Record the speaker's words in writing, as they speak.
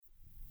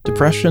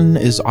Depression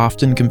is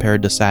often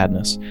compared to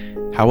sadness.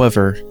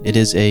 However, it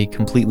is a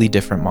completely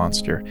different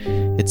monster.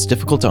 It's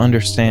difficult to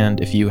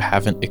understand if you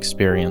haven't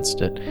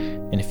experienced it,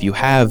 and if you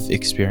have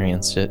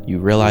experienced it, you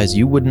realize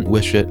you wouldn't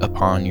wish it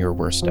upon your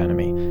worst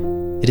enemy.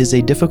 It is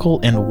a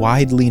difficult and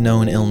widely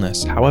known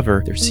illness.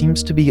 However, there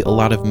seems to be a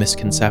lot of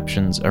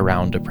misconceptions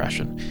around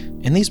depression.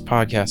 In these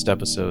podcast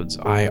episodes,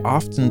 I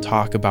often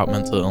talk about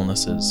mental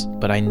illnesses,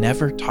 but I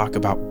never talk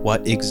about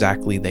what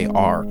exactly they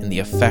are and the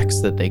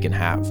effects that they can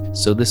have.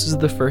 So this is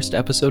the first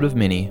episode of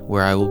Mini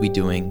where I will be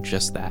doing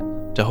just that,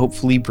 to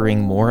hopefully bring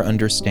more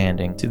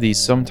understanding to these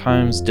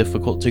sometimes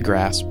difficult to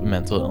grasp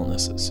mental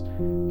illnesses.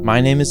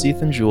 My name is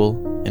Ethan Jewell,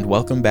 and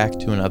welcome back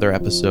to another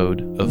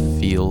episode of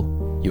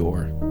Feel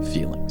Your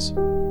Feelings.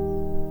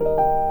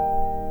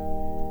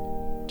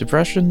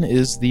 Depression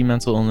is the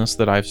mental illness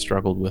that I've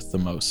struggled with the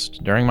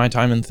most. During my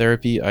time in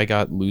therapy, I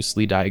got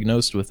loosely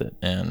diagnosed with it,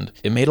 and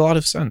it made a lot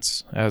of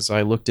sense. As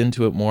I looked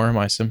into it more,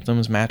 my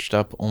symptoms matched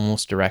up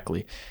almost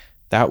directly.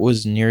 That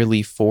was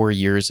nearly 4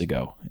 years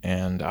ago,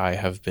 and I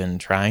have been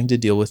trying to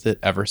deal with it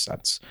ever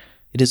since.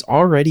 It is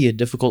already a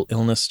difficult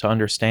illness to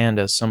understand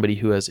as somebody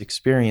who has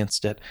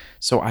experienced it,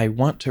 so I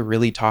want to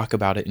really talk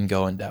about it and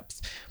go in depth.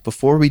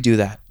 Before we do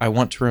that, I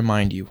want to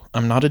remind you,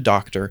 I'm not a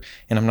doctor,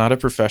 and I'm not a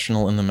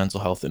professional in the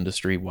mental health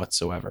industry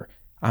whatsoever.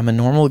 I'm a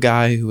normal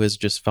guy who has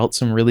just felt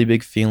some really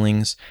big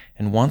feelings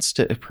and wants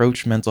to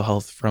approach mental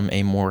health from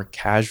a more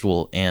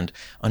casual and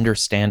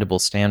understandable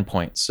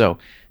standpoint. So,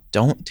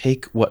 don't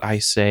take what I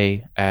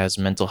say as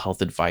mental health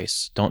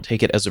advice. Don't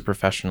take it as a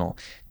professional.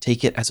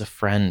 Take it as a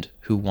friend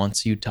who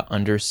wants you to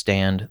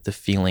understand the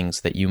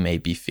feelings that you may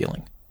be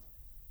feeling.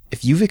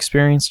 If you've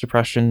experienced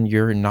depression,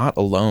 you're not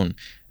alone.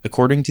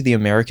 According to the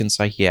American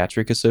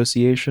Psychiatric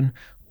Association,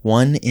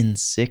 1 in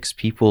 6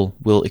 people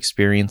will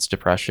experience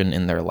depression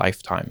in their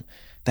lifetime.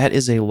 That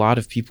is a lot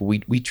of people.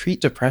 We treat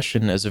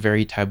depression as a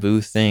very taboo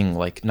thing,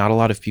 like not a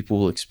lot of people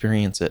will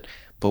experience it,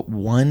 but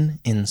 1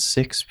 in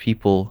 6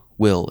 people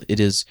will. It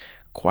is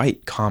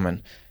quite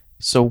common.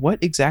 So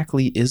what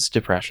exactly is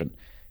depression?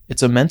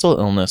 It's a mental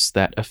illness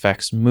that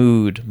affects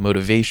mood,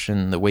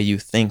 motivation, the way you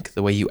think,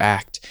 the way you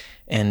act,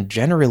 and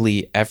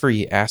generally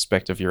every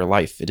aspect of your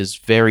life. It is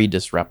very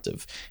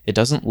disruptive. It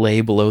doesn't lay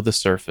below the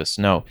surface.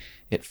 No,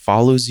 it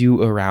follows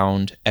you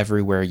around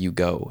everywhere you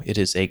go. It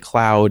is a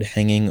cloud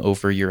hanging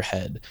over your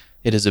head.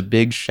 It is a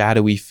big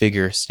shadowy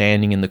figure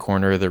standing in the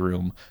corner of the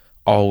room,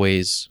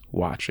 always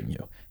watching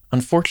you.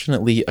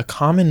 Unfortunately, a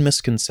common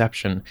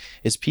misconception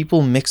is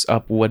people mix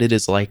up what it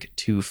is like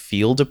to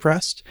feel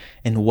depressed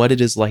and what it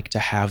is like to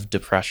have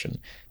depression.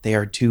 They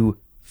are two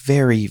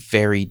very,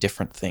 very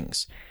different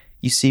things.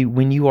 You see,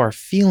 when you are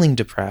feeling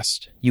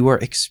depressed, you are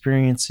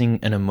experiencing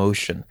an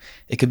emotion.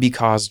 It could be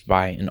caused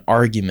by an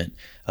argument,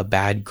 a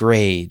bad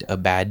grade, a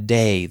bad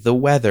day, the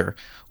weather,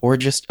 or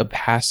just a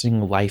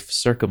passing life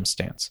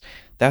circumstance.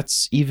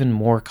 That's even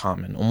more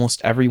common. Almost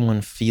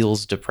everyone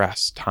feels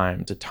depressed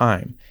time to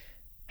time.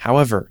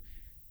 However,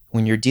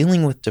 when you're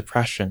dealing with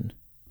depression,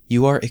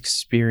 you are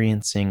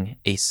experiencing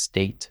a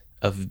state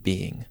of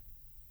being.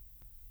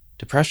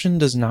 Depression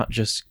does not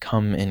just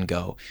come and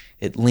go.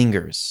 It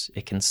lingers.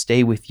 It can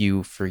stay with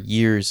you for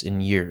years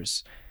and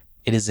years.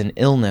 It is an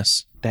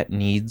illness that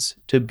needs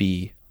to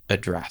be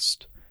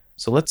addressed.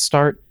 So let's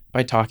start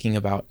by talking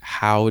about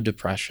how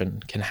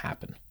depression can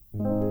happen.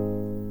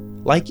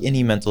 Like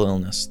any mental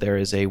illness, there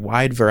is a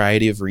wide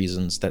variety of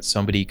reasons that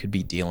somebody could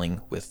be dealing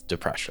with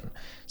depression.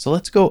 So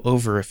let's go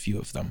over a few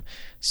of them.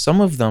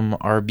 Some of them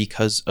are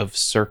because of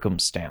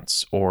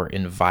circumstance or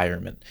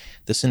environment.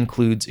 This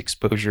includes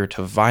exposure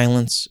to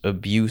violence,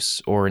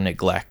 abuse, or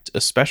neglect,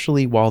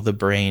 especially while the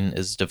brain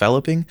is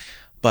developing,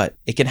 but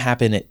it can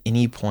happen at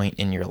any point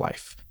in your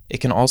life.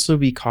 It can also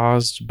be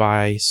caused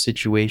by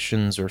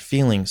situations or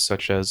feelings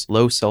such as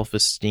low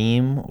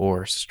self-esteem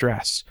or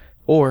stress.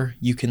 Or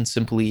you can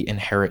simply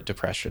inherit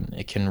depression.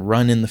 It can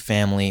run in the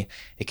family,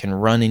 it can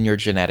run in your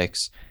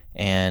genetics,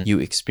 and you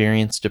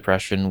experience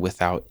depression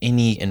without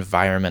any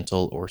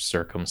environmental or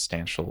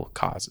circumstantial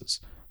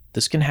causes.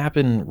 This can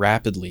happen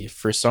rapidly.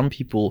 For some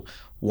people,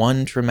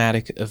 one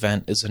traumatic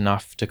event is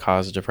enough to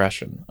cause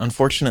depression.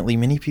 Unfortunately,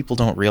 many people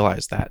don't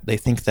realize that. They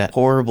think that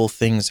horrible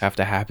things have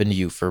to happen to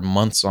you for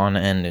months on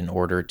end in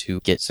order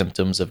to get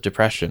symptoms of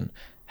depression.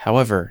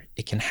 However,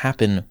 it can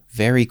happen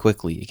very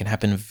quickly. It can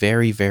happen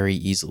very, very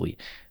easily.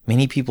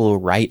 Many people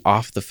write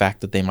off the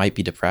fact that they might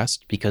be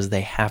depressed because they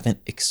haven't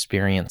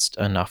experienced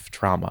enough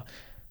trauma.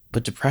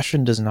 But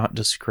depression does not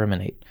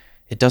discriminate.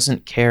 It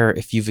doesn't care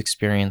if you've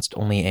experienced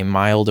only a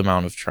mild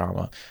amount of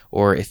trauma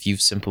or if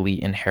you've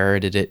simply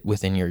inherited it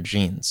within your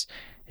genes.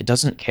 It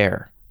doesn't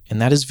care.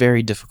 And that is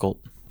very difficult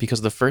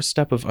because the first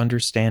step of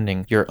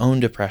understanding your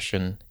own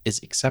depression is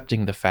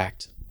accepting the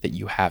fact that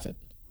you have it.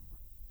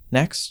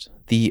 Next,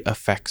 the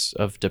effects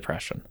of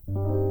depression.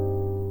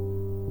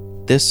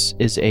 This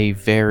is a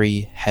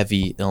very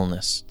heavy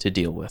illness to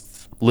deal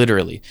with.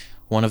 Literally,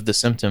 one of the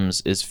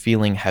symptoms is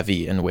feeling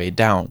heavy and weighed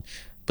down,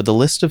 but the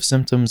list of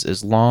symptoms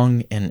is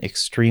long and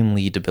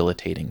extremely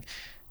debilitating.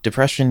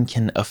 Depression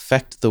can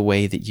affect the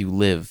way that you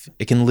live.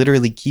 It can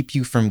literally keep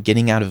you from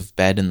getting out of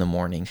bed in the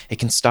morning. It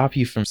can stop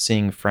you from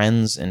seeing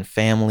friends and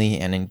family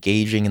and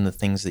engaging in the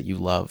things that you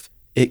love.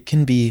 It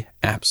can be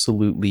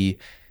absolutely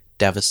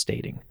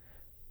devastating.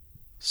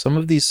 Some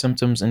of these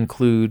symptoms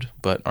include,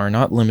 but are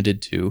not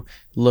limited to,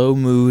 low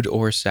mood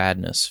or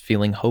sadness,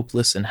 feeling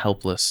hopeless and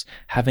helpless,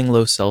 having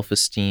low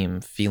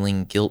self-esteem,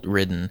 feeling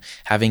guilt-ridden,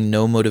 having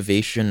no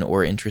motivation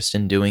or interest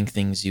in doing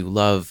things you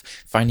love,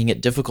 finding it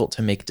difficult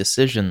to make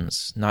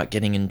decisions, not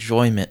getting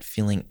enjoyment,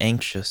 feeling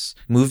anxious,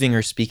 moving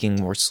or speaking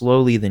more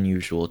slowly than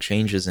usual,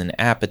 changes in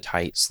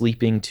appetite,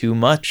 sleeping too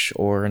much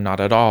or not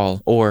at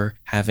all, or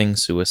having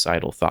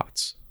suicidal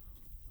thoughts.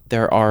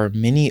 There are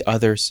many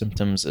other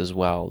symptoms as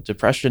well.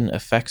 Depression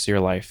affects your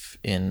life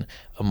in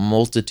a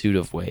multitude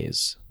of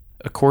ways.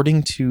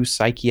 According to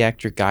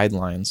psychiatric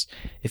guidelines,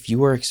 if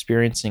you are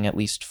experiencing at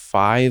least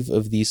 5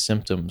 of these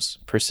symptoms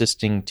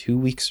persisting 2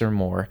 weeks or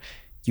more,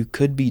 you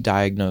could be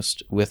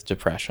diagnosed with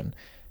depression.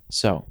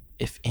 So,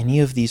 if any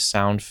of these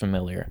sound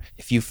familiar,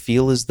 if you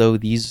feel as though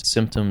these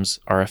symptoms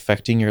are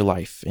affecting your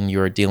life and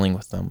you are dealing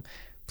with them,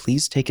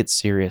 please take it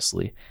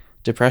seriously.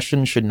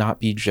 Depression should not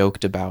be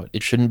joked about.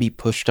 It shouldn't be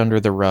pushed under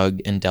the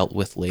rug and dealt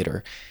with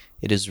later.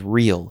 It is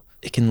real.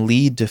 It can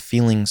lead to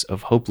feelings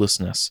of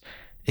hopelessness.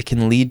 It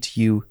can lead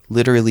to you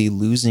literally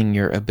losing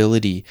your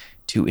ability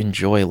to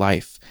enjoy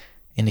life.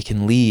 And it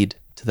can lead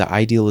to the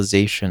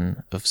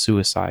idealization of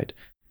suicide.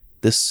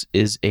 This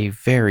is a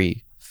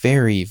very,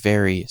 very,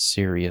 very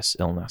serious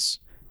illness.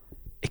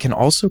 It can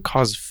also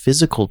cause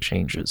physical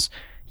changes.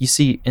 You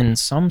see, in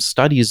some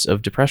studies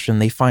of depression,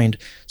 they find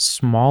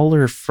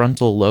smaller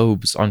frontal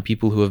lobes on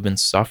people who have been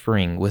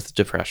suffering with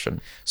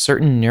depression.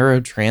 Certain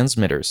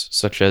neurotransmitters,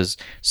 such as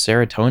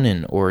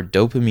serotonin or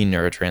dopamine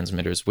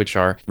neurotransmitters, which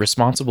are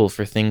responsible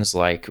for things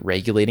like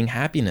regulating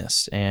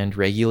happiness and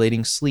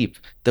regulating sleep,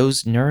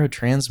 those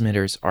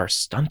neurotransmitters are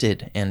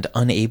stunted and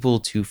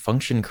unable to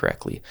function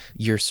correctly.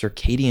 Your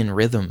circadian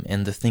rhythm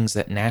and the things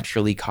that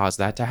naturally cause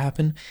that to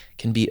happen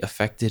can be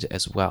affected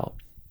as well.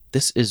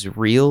 This is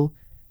real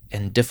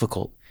and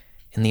difficult.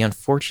 And the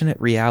unfortunate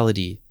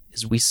reality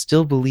is we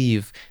still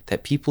believe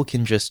that people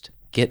can just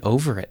get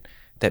over it,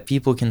 that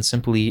people can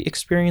simply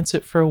experience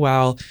it for a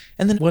while,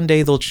 and then one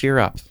day they'll cheer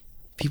up.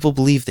 People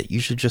believe that you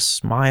should just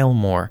smile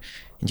more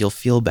and you'll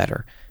feel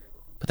better.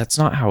 But that's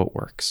not how it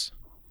works.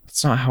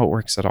 That's not how it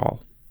works at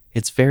all.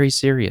 It's very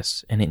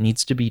serious, and it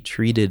needs to be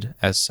treated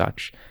as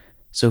such.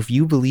 So if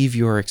you believe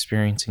you are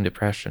experiencing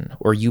depression,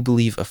 or you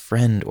believe a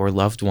friend or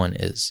loved one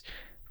is,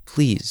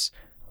 please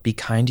be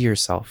kind to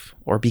yourself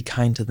or be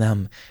kind to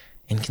them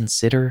and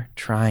consider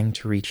trying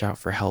to reach out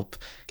for help.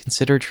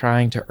 Consider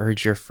trying to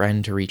urge your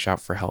friend to reach out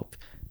for help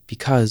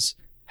because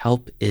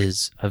help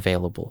is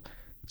available.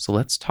 So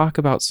let's talk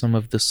about some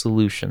of the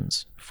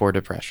solutions for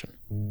depression.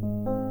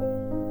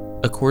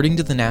 According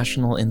to the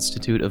National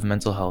Institute of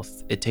Mental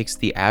Health, it takes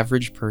the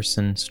average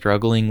person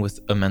struggling with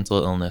a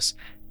mental illness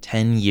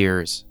 10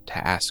 years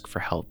to ask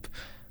for help.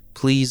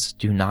 Please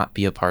do not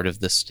be a part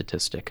of this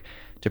statistic.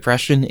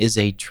 Depression is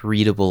a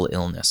treatable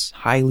illness,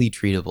 highly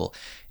treatable,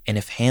 and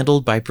if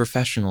handled by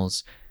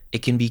professionals,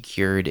 it can be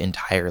cured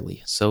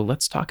entirely. So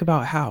let's talk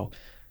about how.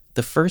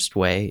 The first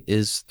way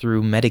is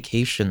through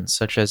medications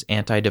such as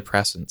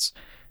antidepressants.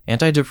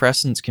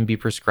 Antidepressants can be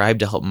prescribed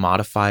to help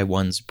modify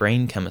one's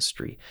brain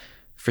chemistry.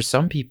 For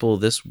some people,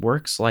 this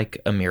works like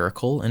a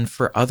miracle, and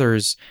for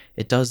others,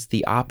 it does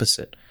the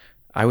opposite.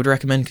 I would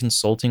recommend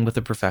consulting with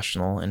a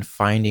professional and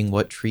finding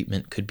what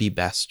treatment could be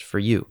best for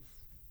you.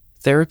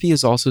 Therapy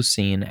is also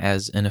seen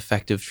as an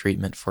effective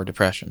treatment for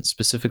depression,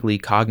 specifically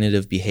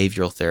cognitive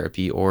behavioral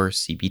therapy or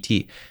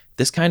CBT.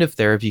 This kind of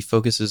therapy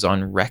focuses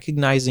on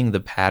recognizing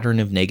the pattern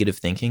of negative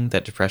thinking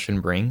that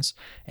depression brings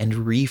and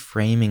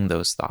reframing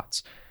those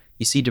thoughts.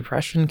 You see,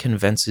 depression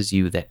convinces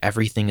you that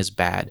everything is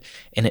bad,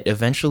 and it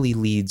eventually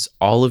leads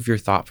all of your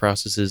thought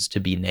processes to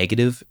be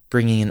negative,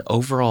 bringing an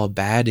overall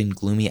bad and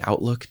gloomy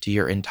outlook to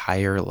your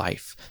entire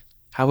life.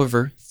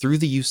 However, through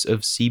the use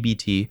of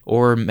CBT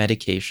or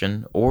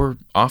medication, or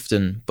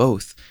often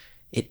both,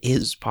 it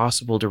is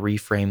possible to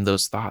reframe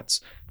those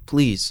thoughts.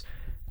 Please,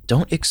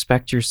 don't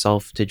expect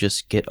yourself to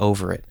just get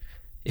over it.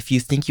 If you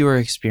think you are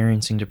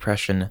experiencing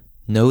depression,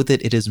 know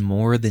that it is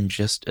more than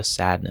just a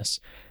sadness.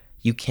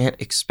 You can't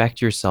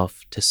expect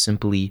yourself to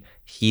simply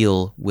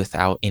heal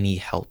without any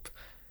help.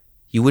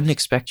 You wouldn't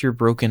expect your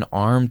broken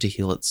arm to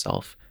heal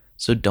itself,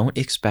 so don't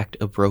expect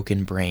a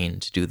broken brain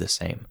to do the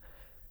same.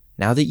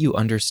 Now that you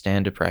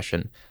understand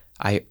depression,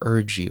 I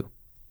urge you,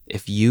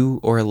 if you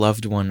or a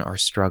loved one are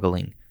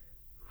struggling,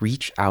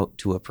 reach out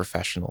to a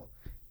professional.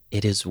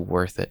 It is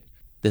worth it.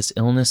 This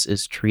illness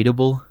is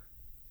treatable,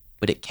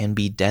 but it can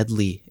be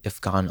deadly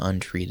if gone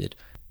untreated.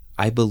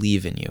 I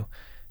believe in you.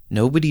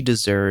 Nobody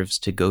deserves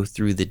to go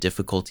through the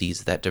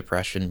difficulties that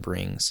depression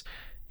brings,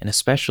 and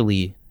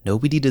especially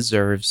nobody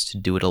deserves to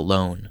do it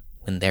alone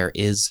when there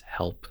is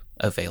help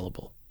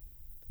available.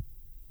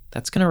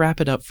 that's going to wrap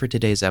it up for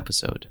today's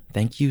episode.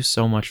 Thank you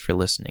so much for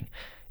listening.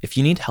 If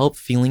you need help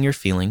feeling your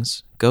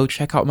feelings, go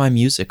check out my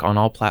music on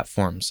all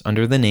platforms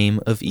under the name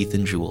of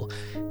Ethan Jewell.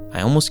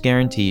 I almost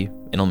guarantee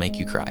it'll make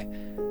you cry.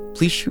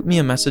 Please shoot me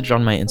a message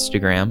on my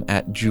Instagram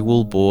at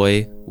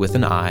jewelboy with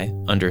an I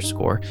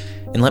 _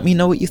 and let me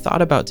know what you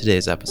thought about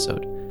today's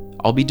episode.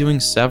 I'll be doing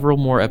several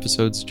more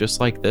episodes just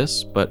like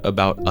this, but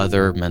about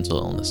other mental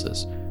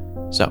illnesses.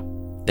 So,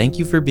 thank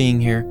you for being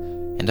here,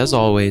 and as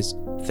always,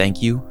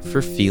 thank you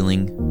for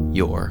feeling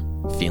your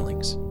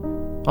feelings.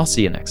 I'll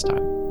see you next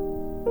time.